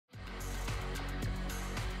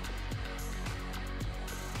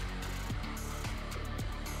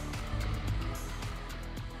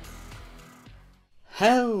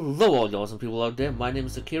Hello all you awesome people out there, my name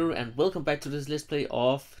is Takeru and welcome back to this Let's Play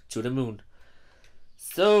of To the Moon.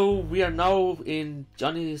 So we are now in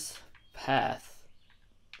Johnny's past,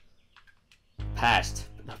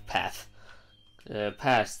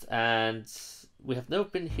 and we have never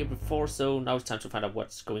been here before, so now it's time to find out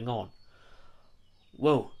what's going on.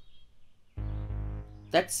 Whoa,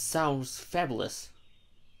 that sounds fabulous.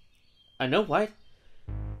 I know, right?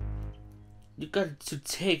 You got to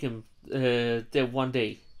take him there one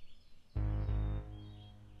day.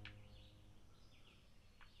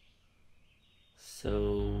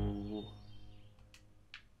 So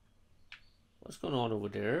what's going on over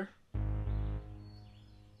there?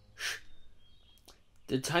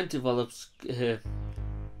 The time develops.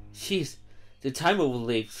 Jeez, the time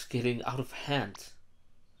overlays getting out of hand.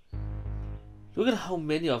 Look at how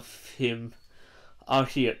many of him are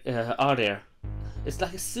here. Are there? It's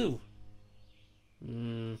like a zoo.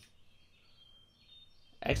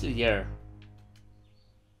 Actually, yeah.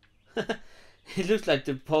 It looks like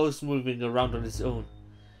the ball is moving around on its own,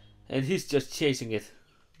 and he's just chasing it.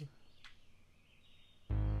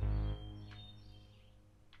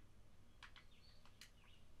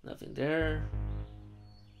 Nothing there.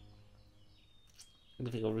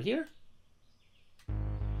 Anything over here?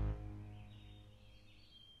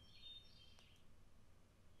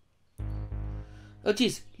 Oh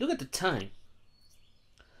geez, look at the time.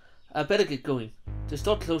 I better get going. The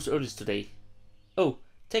store closed early today. Oh,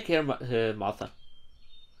 take care, Martha.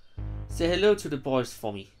 Say hello to the boys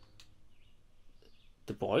for me.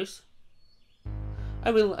 The boys?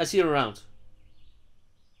 I will. I see you around.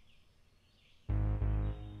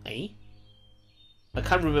 Eh? I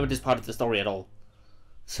can't remember this part of the story at all.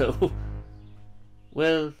 So,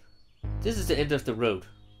 well, this is the end of the road.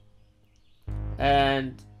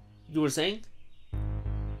 And you were saying?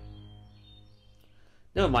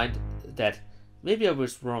 Never mind that. Maybe I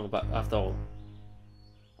was wrong about after all.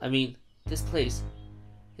 I mean, this place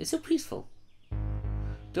is so peaceful.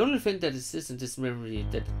 The only thing that exists in this memory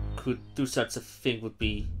that could do such a thing would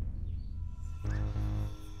be...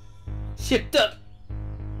 Shit, duh!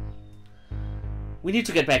 We need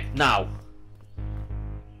to get back now.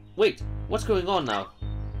 Wait, what's going on now?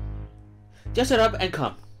 Just shut up and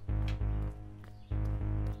come.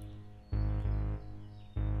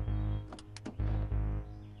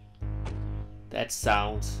 That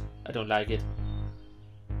sounds... I don't like it.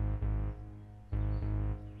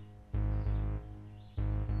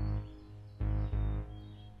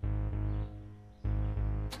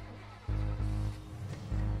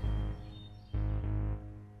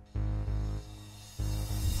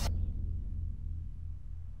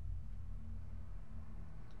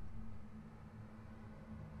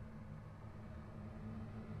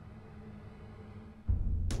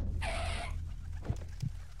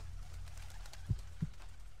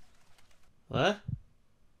 What?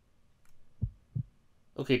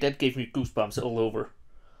 Okay, that gave me goosebumps all over.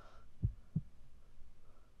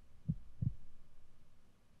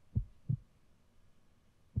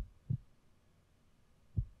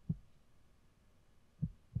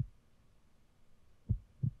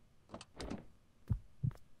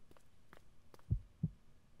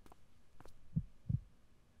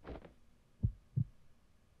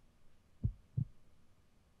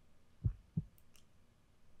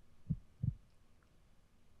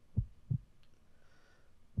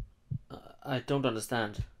 I don't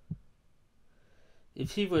understand.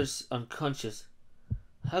 If he was unconscious,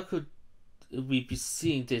 how could we be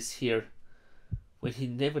seeing this here when he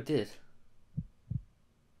never did?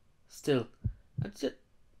 Still,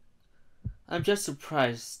 I'm just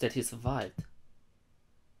surprised that he survived.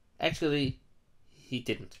 Actually, he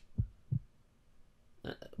didn't.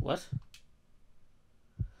 What?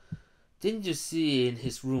 Didn't you see in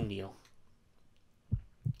his room, Neil?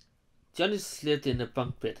 Johnny slept in a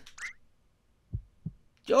bunk bed.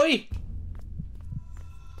 Joey!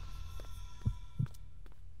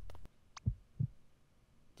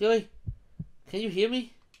 Joey! Can you hear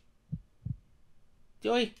me?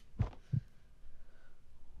 Joey!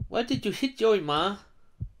 Why did you hit Joey, Ma?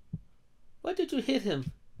 Why did you hit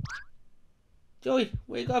him? Joey,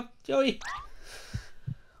 wake up! Joey!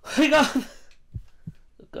 Wake up!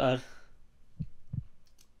 Oh God.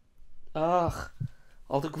 Ugh.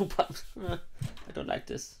 All the goosebumps. I don't like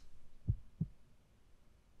this.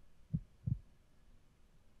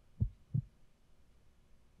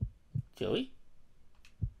 Joey?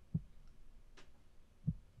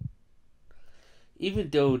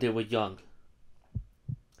 Even though they were young,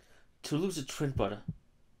 to lose a twin brother,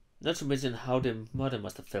 not to mention how their mother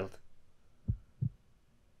must have felt.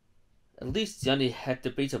 At least Johnny had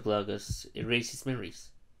the beta blockers erase his memories.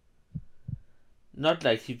 Not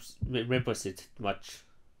like he remembers it much.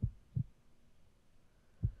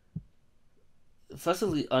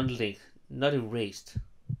 Fussily unlinked, not erased.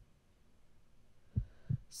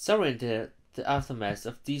 Somewhere in there, the aftermath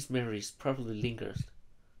of these memories probably lingers.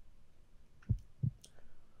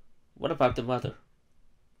 What about the mother?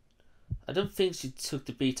 I don't think she took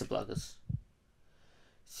the beta blockers.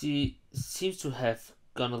 She seems to have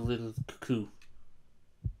gone a little cuckoo.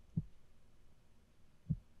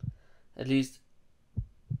 At least,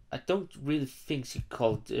 I don't really think she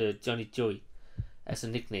called Johnny Joey as a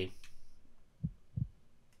nickname.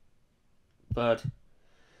 But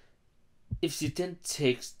if she then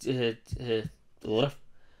takes then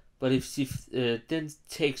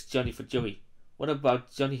takes Johnny for Joey, what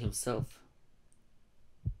about Johnny himself?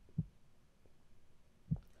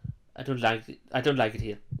 I don't like it. I don't like it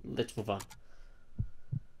here. Let's move on.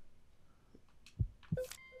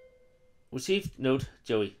 Received note,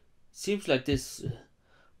 Joey. Seems like this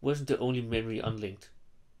wasn't the only memory unlinked.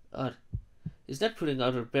 Odd. It's not putting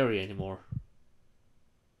out a barrier anymore.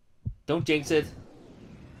 Don't jinx it.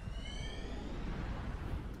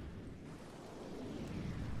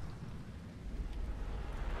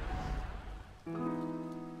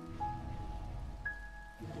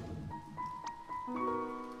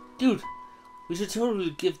 Dude, we should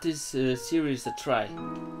totally give this series a try.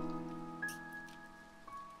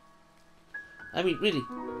 I mean, really,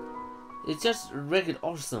 it's just regular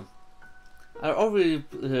awesome. I already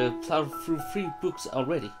plowed through 3 books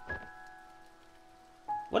already.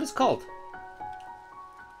 What is it called?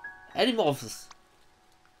 Animorphs.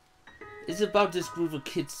 It's about this group of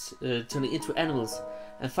kids turning into animals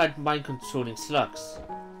and fight mind-controlling slugs.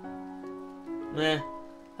 Nah,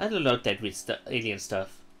 I don't like that with alien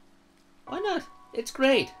stuff. Why not? It's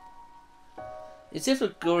great. Instead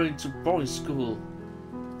of going to boring school,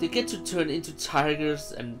 they get to turn into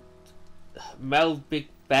tigers and maul big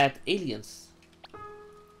bad aliens.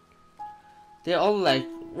 They're all like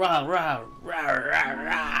rah rah rah rah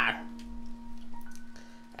rah,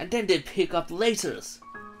 and then they pick up lasers,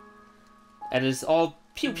 and it's all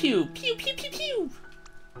pew pew pew pew pew pew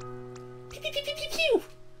pew pew pew pew pew pew.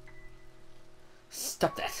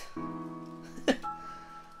 Stop that.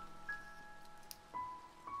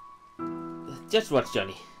 Just watch,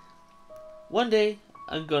 Johnny. One day,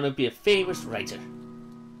 I'm gonna be a famous writer.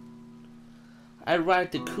 I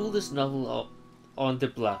write the coolest novel on the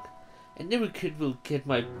block, and every kid will get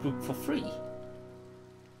my book for free.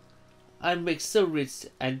 I'll make so rich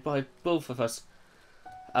and buy both of us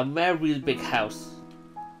a really big house.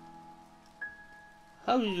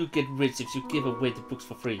 How do you get rich if you give away the books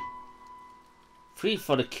for free? Free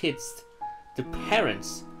for the kids. The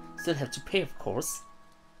parents still have to pay, of course.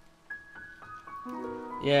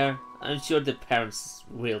 Yeah, I'm sure the parents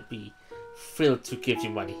will be thrilled to give you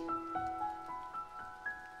money.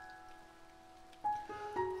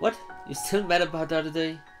 What? You still mad about the other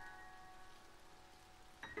day?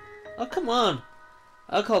 Oh, come on!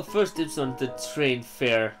 I'll call first dibs on the train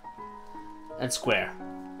fare and square.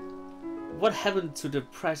 What happened to the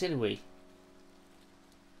price anyway?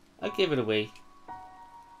 I gave it away.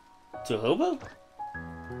 To a hobo?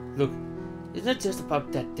 Look, it's not just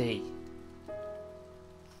about that day.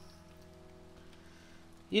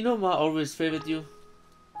 You know Ma always favored you?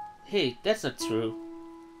 Hey, that's not true.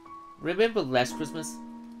 Remember last Christmas?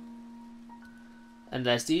 And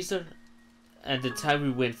last Easter? And the time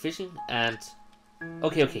we went fishing? And...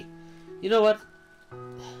 Okay. You know what?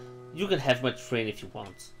 You can have my train if you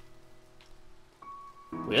want.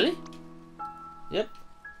 Really? Yep.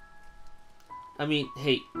 I mean,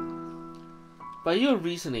 hey. By your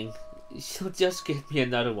reasoning, you'll just get me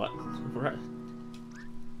another one, right?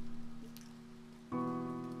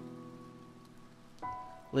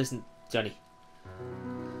 Listen, Johnny.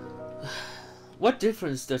 What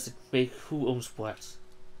difference does it make who owns what?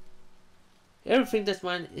 Everything that's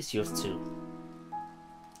mine is yours too.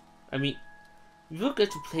 I mean, you'll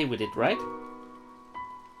get to play with it, right?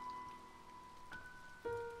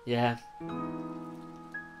 Yeah.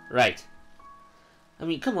 Right. I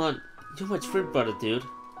mean, come on. You're my twin brother, dude.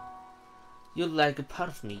 You're like a part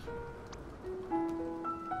of me.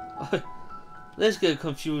 Let's get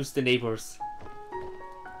confused, the neighbors.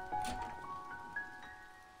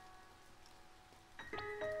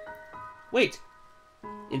 Wait,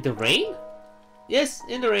 in the rain? Yes,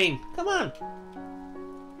 in the rain. Come on.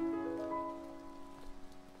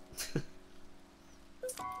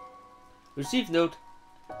 Received note.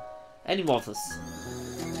 Animorphs.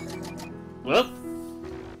 Well,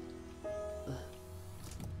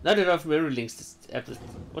 not enough mirror links this episode.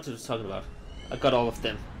 What are we talking about? I got all of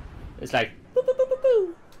them. It's like boo boo boo boo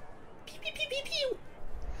boo. Pew pew pew pew pew.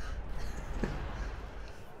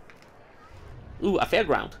 Ooh, a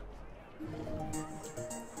fairground.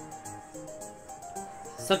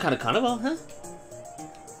 Some kind of carnival, huh?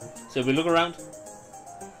 Shall we look around?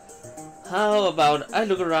 How about I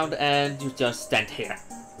look around and you just stand here?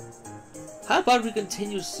 How about we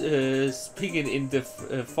continue speaking in the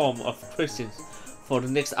form of Christians for the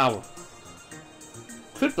next hour?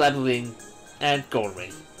 Quit blabbering and go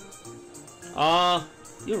already. Ah,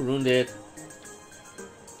 you ruined it.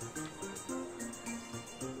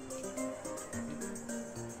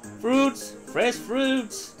 Fruits, fresh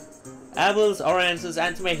fruits, apples, oranges,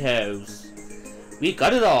 and tomatoes. We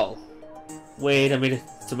got it all. Wait a minute,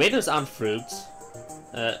 tomatoes aren't fruits.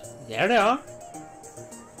 There they are.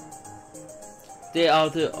 They are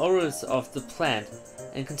the origins of the plant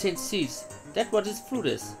and contain seeds. That's what this fruit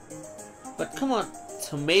is. But come on,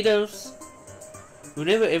 tomatoes? We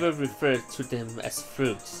never ever refer to them as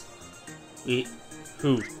fruits.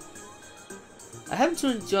 Who? I happen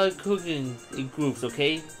to enjoy cooking in groups,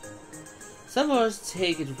 okay? Some of us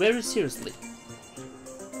take it very seriously.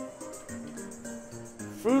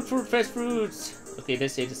 Fruit, fresh fruits! Okay,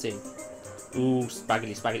 let's say the same. Ooh,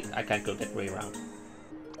 sparkly, I can't go that way around.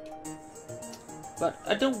 But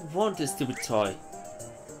I don't want this stupid toy.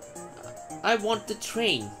 I want the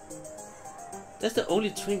train. That's the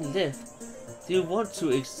only train left. Do you want to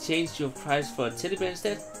exchange your prize for a teddy bear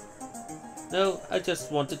instead? No, I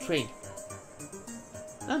just want the train.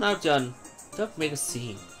 Now, John, don't make a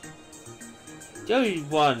scene. Joey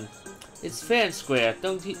won. It's fair and square,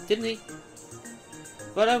 didn't he?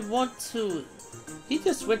 But I want to... He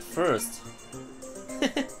just went first.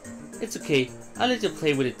 It's okay, I'll let you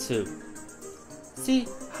play with it too. See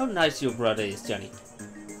how nice your brother is, Johnny.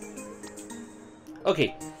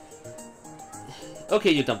 Okay.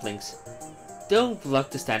 Okay, you dumplings. Don't block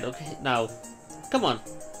the stand, okay? Now, come on.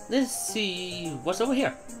 Let's see what's over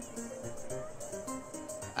here.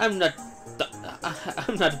 I'm not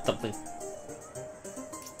a dumpling.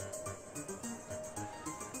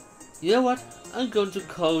 You know what? I'm going to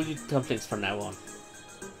call you dumplings from now on.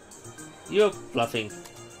 You're bluffing.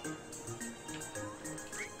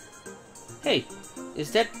 Hey,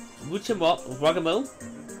 is that Wagamole?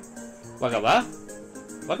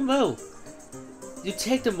 Wagamole. You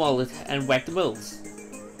take the mullet and whack the moles.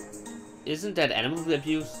 Isn't that animal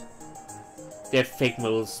abuse? They're fake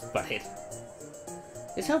moles, butthead.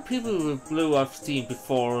 It's how people blew off steam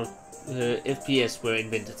before FPS were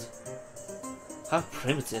invented. How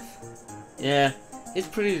primitive. Yeah, it's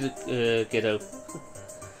pretty ghetto.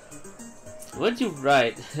 What do you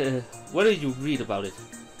write? What do you read about it?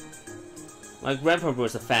 My grandpa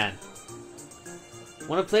was a fan.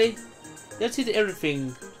 Wanna play? Let's hit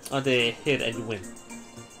everything on the head and you win.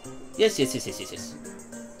 Yes.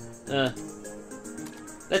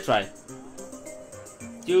 Let's try.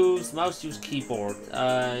 Use mouse, use keyboard.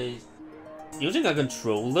 Using a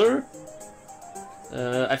controller?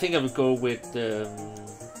 I think I would go with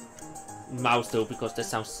mouse though, because that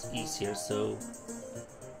sounds easier, so...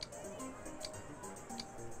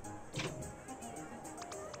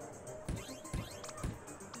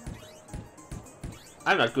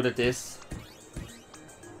 I'm not good at this.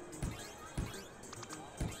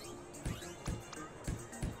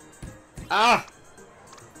 Ah!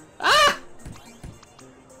 Ah!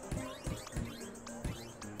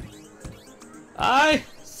 I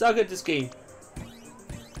suck at this game.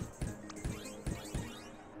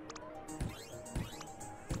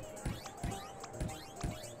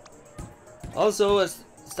 Also,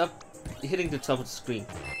 stop hitting the top of the screen.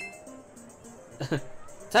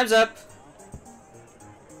 Time's up!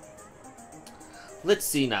 Let's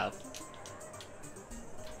see now.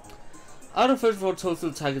 Out of 34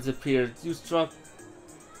 total targets appeared, you struck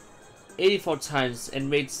 84 times and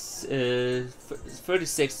made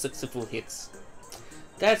 36 successful hits.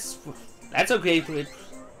 That's okay, Brit.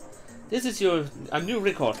 This is a new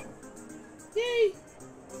record. Yay!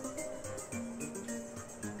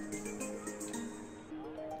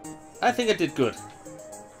 I think I did good.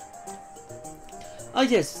 Ah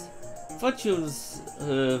yes, fortunes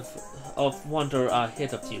of wonder are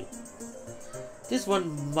ahead of you. This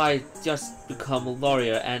one might just become a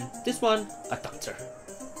lawyer and this one a doctor.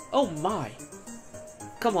 Oh my!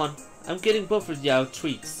 Come on, I'm getting both of y'all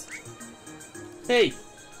treats. Hey!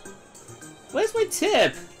 Where's my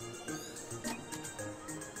tip?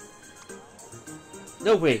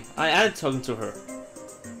 No way, I am talking to her.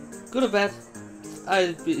 Good or bad,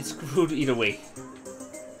 I'll be screwed either way.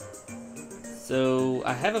 So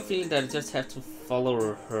I have a feeling that I just have to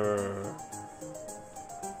follow her.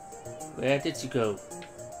 Where did she go?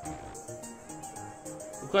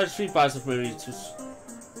 Require 3 bars of memory to...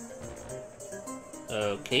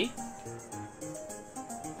 Okay.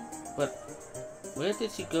 But Where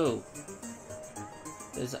did she go?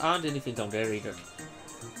 There aren't anything down there either.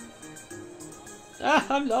 Ah,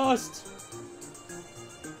 I'm lost!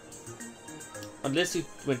 Unless you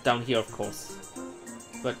went down here, of course.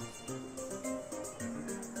 But...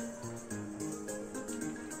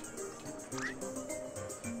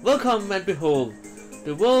 welcome and behold,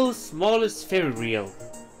 the world's smallest fairy reel.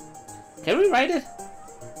 Can we ride it?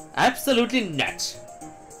 Absolutely not.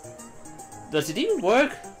 Does it even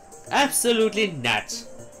work? Absolutely not.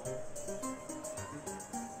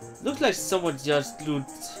 Looks like someone just glued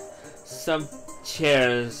some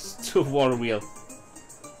chairs to a water wheel.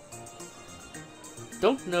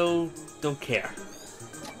 Don't know, don't care.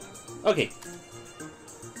 Okay.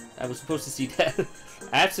 I was supposed to see that.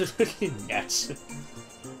 Absolutely not.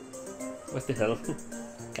 What the hell?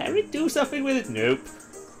 Can we do something with it? Nope.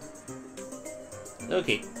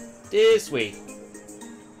 Okay. This way.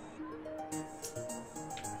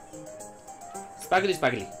 Spaggly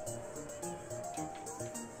spaggly.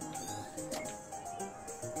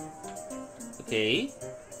 Okay.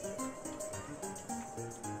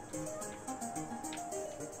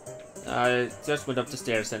 I just went up the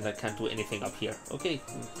stairs and I can't do anything up here. Okay,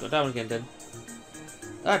 go down again then.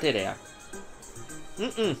 Ah, there they are.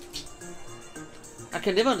 I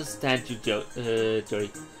can never understand you,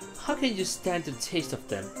 Jory. How can you stand the taste of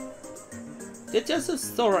them? They're just so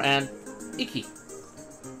sour and icky.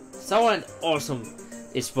 Sour and awesome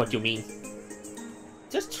is what you mean.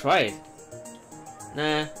 Just try it.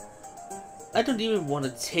 Nah, I don't even want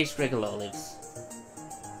to taste regular olives.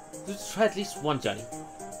 Just try at least one, Johnny.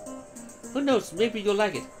 Who knows, maybe you'll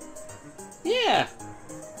like it. Yeah!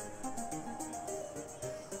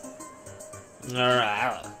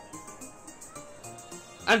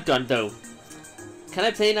 I'm done though. Can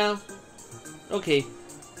I play now? Okay,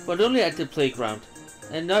 but only at the playground,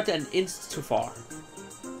 and not an inch too far.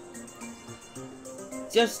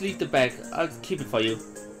 Just leave the bag, I'll keep it for you.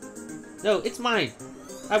 No, it's mine.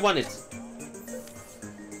 I want it.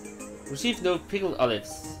 Receive no pickled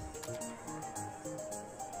olives.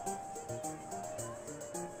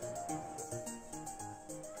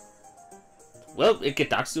 Well, it get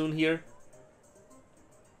dark soon here.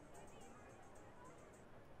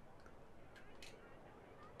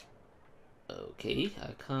 Okay,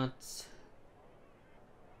 I can't...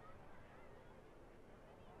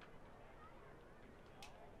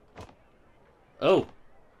 Oh!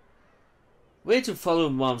 Way to follow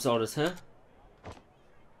mom's orders, huh?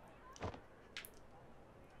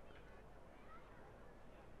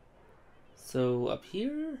 So, up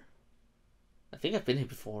here? I think I've been here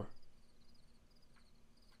before.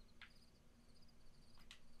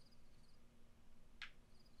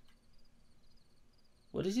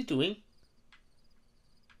 What is he doing?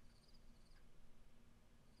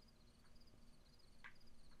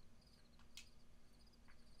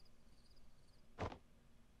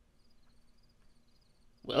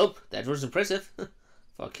 Well, that was impressive. For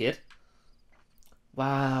a kid.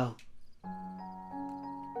 Wow.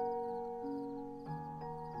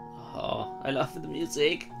 Oh, I love the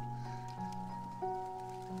music.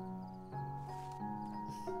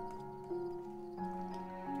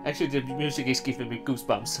 Actually, the music is giving me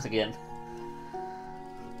goosebumps again.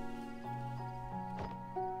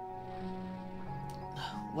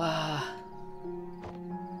 Wow.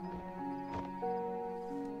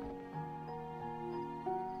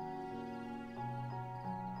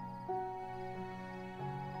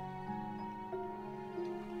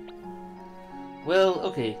 Well,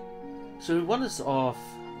 okay. So we wandered off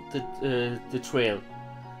the trail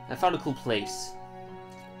and found a cool place.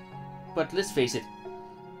 But let's face it,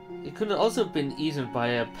 it could have also been eaten by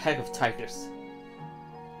a pack of tigers.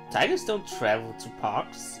 Tigers don't travel to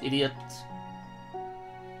parks, idiot.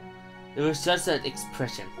 It was just that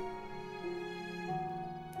expression.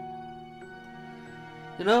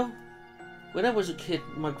 You know, when I was a kid,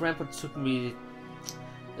 my grandpa took me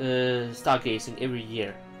stargazing every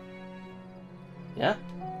year. Yeah?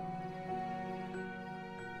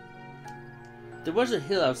 There was a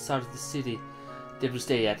hill outside of the city that we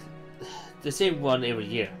stay at. The same one every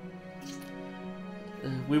year.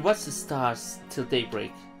 We watched the stars till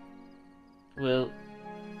daybreak. Well,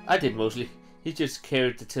 I did mostly. He just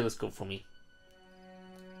carried the telescope for me.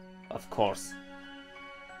 Of course.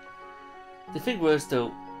 The thing was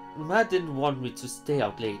though, Ma didn't want me to stay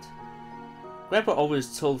out late. Grandpa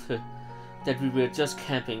always told her that we were just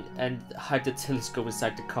camping and hide the telescope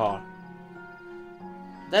inside the car.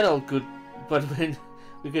 That all good, but when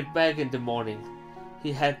we get back in the morning,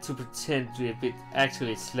 he had to pretend that we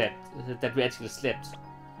actually slept.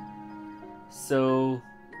 So,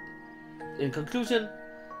 in conclusion,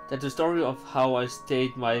 that the story of how I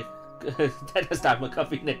stayed my that has started my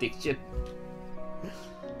caffeine addiction.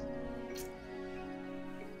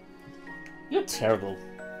 You're terrible.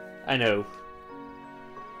 I know.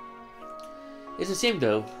 It's a shame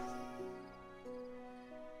though.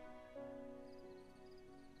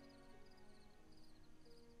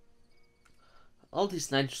 All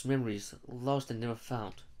these nice memories lost and never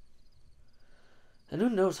found. And who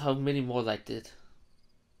knows how many more like it.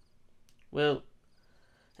 Well,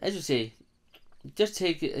 as you say, just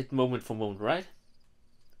take it moment for moment, right?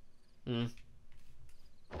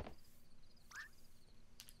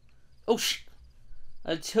 Oh shit!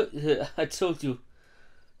 I told you,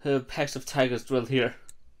 packs of tigers dwell here.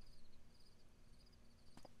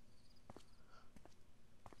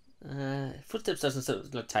 Footsteps doesn't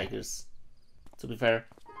sound like tigers, to be fair.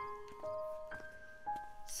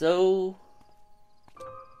 So,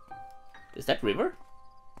 is that river?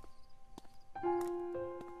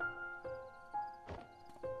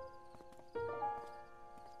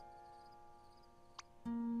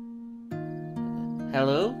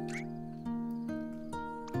 Hello?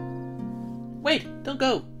 Wait, don't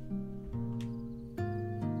go!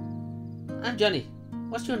 I'm Johnny.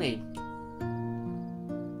 What's your name?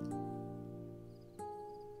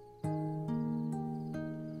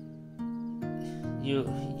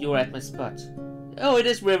 You're at my spot. Oh, it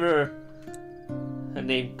is River! Her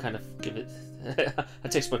name kind of give it... a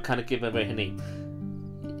textbook kind of give away her name.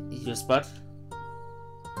 Your spot?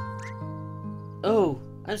 Oh,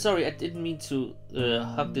 I'm sorry, I didn't mean to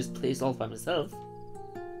hug this place all by myself.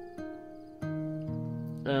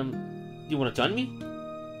 You wanna join me?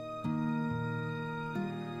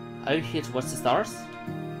 Are you here to watch the stars?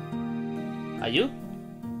 Are you?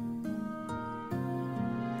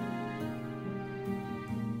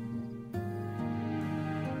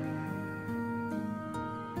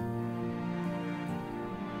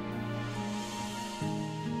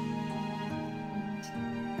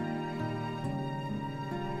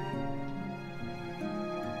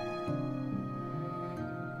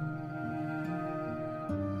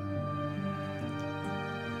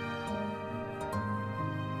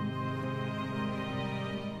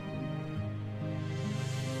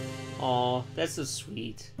 Aw, that's so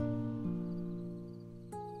sweet.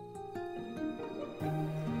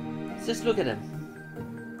 Just look at him.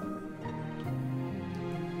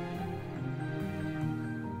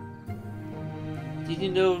 Did you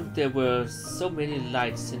know there were so many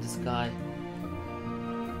lights in the sky?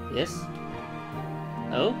 Yes?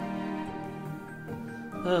 Oh?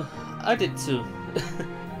 I did too.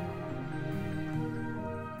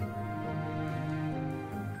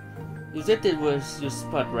 You said that was your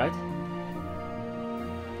spot, right?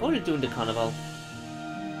 Only during the carnival.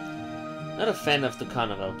 Not a fan of the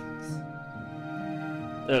carnival.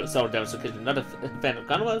 Oh, sorry, that was okay. Not a fan of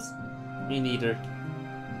carnivals? Me neither.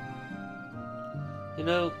 You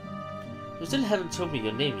know, you still haven't told me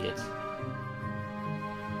your name yet.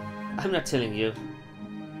 I'm not telling you.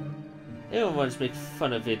 Everyone wants to make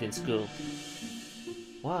fun of it in school.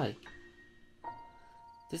 Why?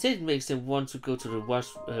 They say it makes them want to go to the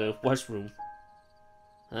washroom.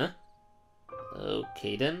 Huh?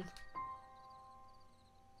 Okay then.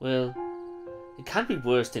 Well, it can't be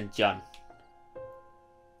worse than John.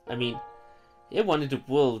 I mean, everyone in the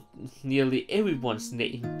world, nearly everyone's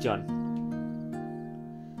named John.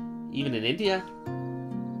 Even in India?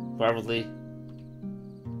 Probably.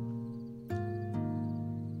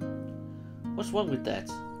 What's wrong with that?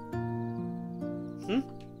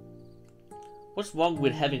 What's wrong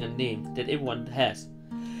with having a name that everyone has?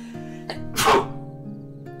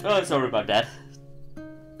 Oh, sorry about that.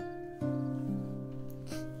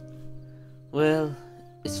 Well,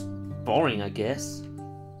 it's boring, I guess.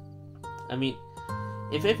 I mean,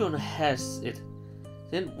 if everyone has it,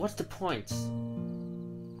 then what's the point?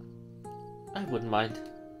 I wouldn't mind.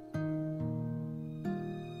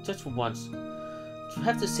 Just for once, to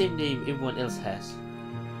have the same name everyone else has.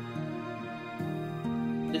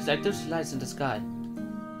 It's like those lights in the sky.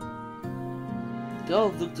 They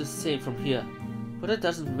all look the same from here, but that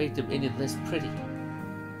doesn't make them any less pretty.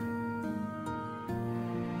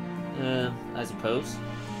 I suppose.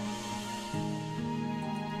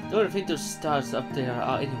 Though I think those stars up there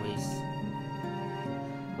are anyways.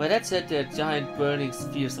 Well, that said, they're giant burning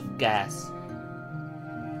spheres of gas.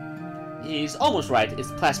 He's almost right,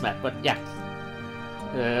 it's plasma, but yeah.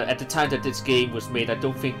 At the time that this game was made, I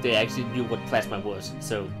don't think they actually knew what plasma was,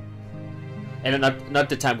 so... And not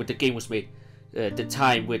the time when the game was made, the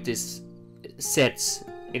time with this sets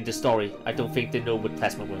in the story, I don't think they know what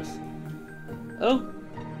plasma was. Oh,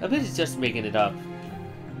 I bet he's just making it up.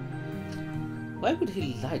 Why would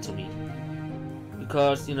he lie to me?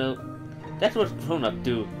 Because, you know, that's what grown-ups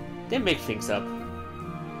do. They make things up.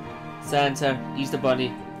 Santa, Easter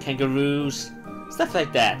Bunny, kangaroos, stuff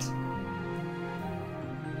like that.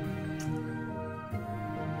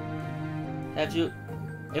 Have you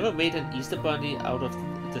ever made an Easter Bunny out of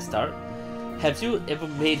the star? Have you ever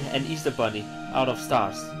made an Easter Bunny out of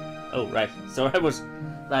stars? Oh, right. So I was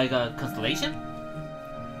like a constellation?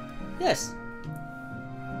 Yes.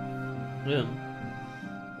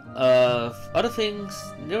 Other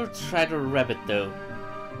things, never tried a rabbit though.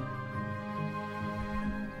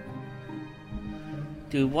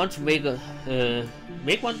 Do you want to make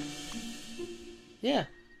make one? Yeah,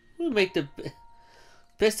 we'll make the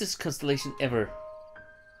bestest constellation ever.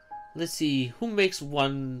 Let's see, who makes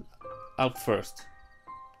one out first?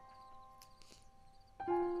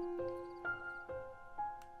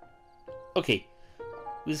 Okay,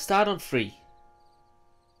 we'll start on 3.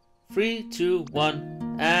 3, 2,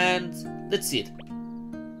 1, and let's see it.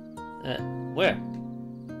 Where?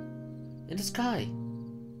 In the sky.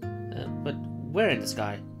 But where in the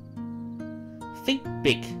sky? Think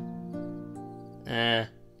big.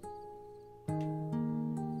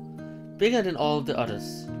 Bigger than all the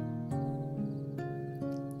others.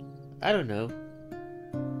 I don't know.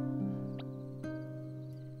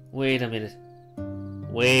 Wait a minute.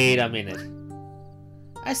 Wait a minute.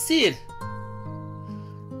 I see it.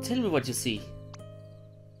 Tell me what you see.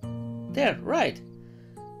 There, right.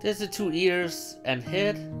 There's the 2 ears and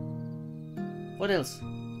head. What else?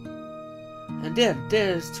 And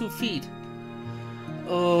there's 2 feet.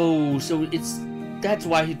 Oh, so that's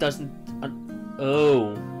why he doesn't.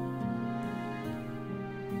 Oh.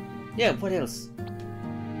 Yeah. What else?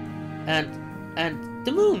 And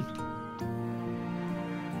the moon.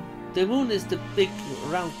 The moon is the big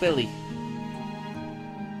round belly.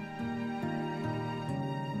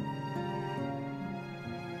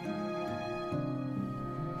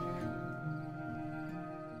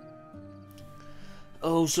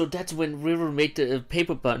 Oh, so that's when River made the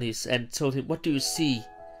paper bunnies and told him, what do you see?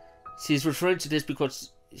 She's referring to this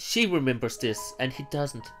because she remembers this and he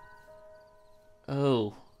doesn't.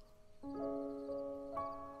 Oh.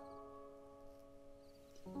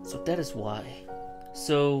 So that is why.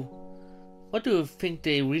 So, what do you think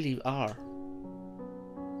they really are?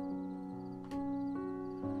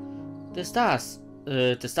 The stars.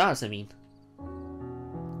 The stars, I mean.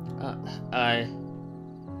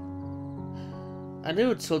 I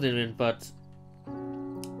never told anyone, but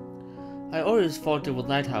I always thought they were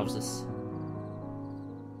lighthouses.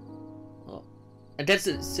 Oh. And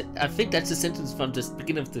I think that's a sentence from the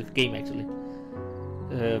beginning of the game, actually.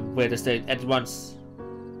 Where they say, at once,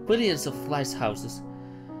 billions of lighthouses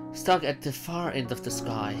stuck at the far end of the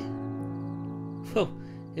sky. Oh,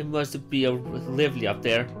 it must be lively up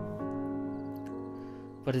there.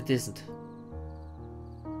 But it isn't.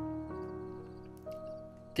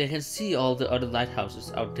 They can see all the other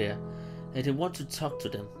lighthouses out there, and they want to talk to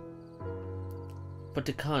them. But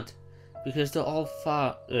they can't, because they're all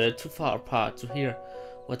too far apart to hear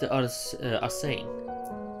what the others are saying.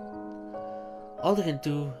 All they can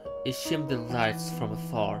do is shim the lights from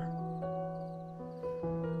afar.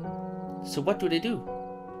 So what do?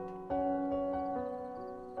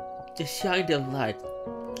 They shine their light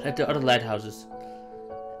at the other lighthouses,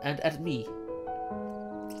 and at me.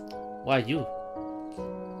 Why you?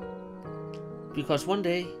 Because one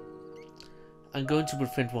day, I'm going to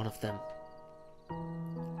befriend one of them.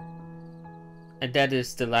 And that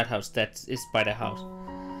is the lighthouse that is by the house.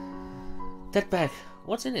 That bag,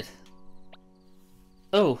 what's in it?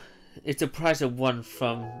 Oh, it's a prize I won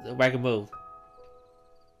from the Whack-A-Mole.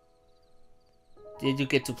 Did you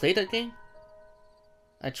get to play that game?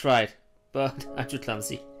 I tried, but I'm too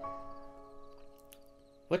clumsy.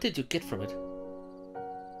 What did you get from it?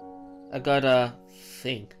 I got a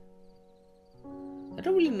thing. I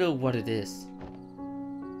don't really know what it is.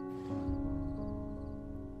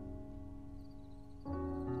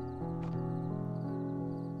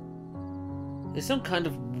 It's some kind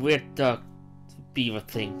of weird dog beaver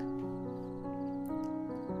thing.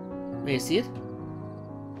 May I see it?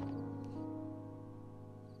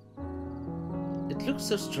 It looks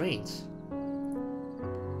so strange.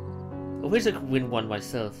 I wish I could win one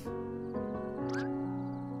myself.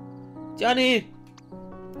 Johnny!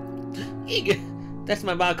 Eek! That's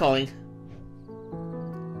my mom calling.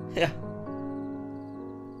 Yeah.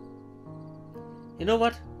 You know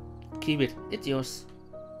what? Keep it. It's yours.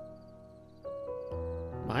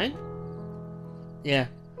 Mine? Yeah.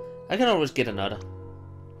 I can always get another.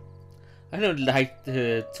 I don't like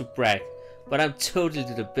to brag, but I'm totally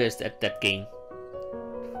the best at that game.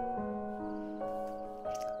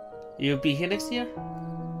 You'll be here next year?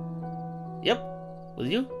 Yep. Will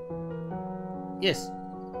you? Yes.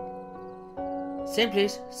 Same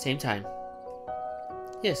place, same time.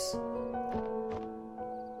 Yes.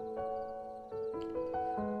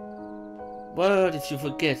 What if you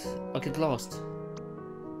forget or get lost?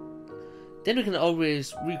 Then we can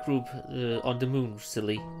always regroup on the moon,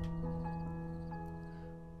 silly.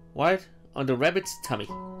 What? On the rabbit's tummy.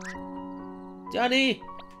 Johnny!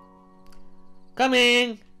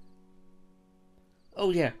 Coming!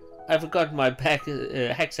 Oh yeah, I forgot my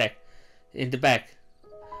hack sack in the back.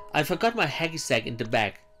 I forgot my hacky sack in the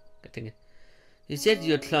back. God dang it. You said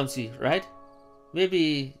you're clumsy, right?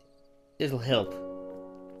 Maybe it'll help.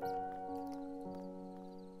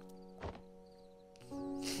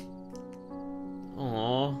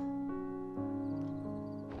 Aww.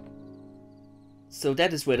 So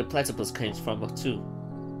that is where the platypus came from, too.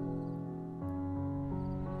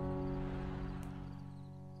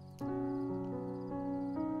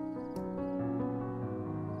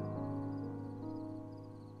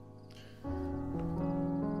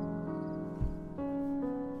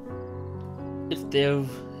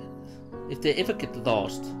 If they ever get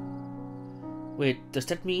lost. Wait, does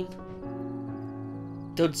that mean?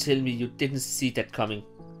 Don't tell me you didn't see that coming.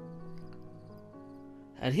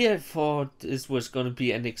 And here I thought this was gonna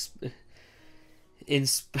be an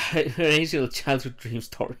inspirational childhood dream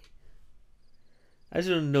story. I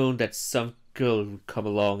should have known that some girl would come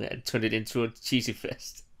along and turn it into a cheesy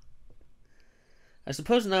fest. I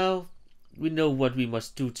suppose now we know what we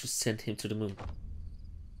must do to send him to the moon.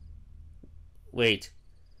 Wait.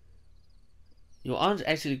 You aren't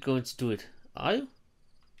actually going to do it, are you?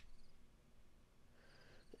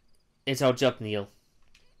 It's our job, Neil.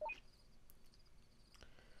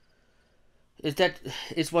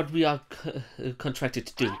 It's what we are contracted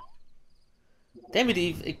to do. Damn it,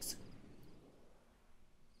 Eve.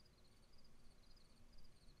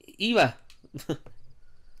 Eva.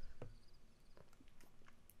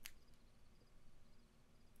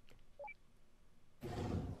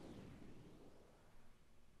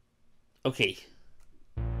 Okay.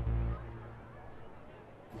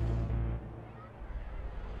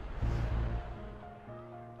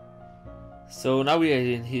 So now we are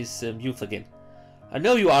in his youth again. I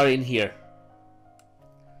know you are in here.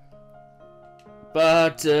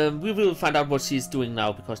 But we will find out what she's doing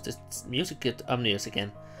now because the music gets ominous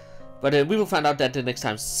again. But we will find out that the next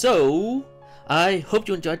time. So, I hope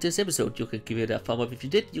you enjoyed this episode. You can give it a thumb up if you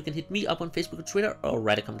did. You can hit me up on Facebook or Twitter or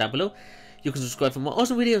write a comment down below. You can subscribe for more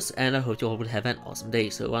awesome videos. And I hope you all will have an awesome day.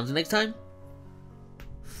 So, until next time,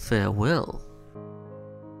 farewell.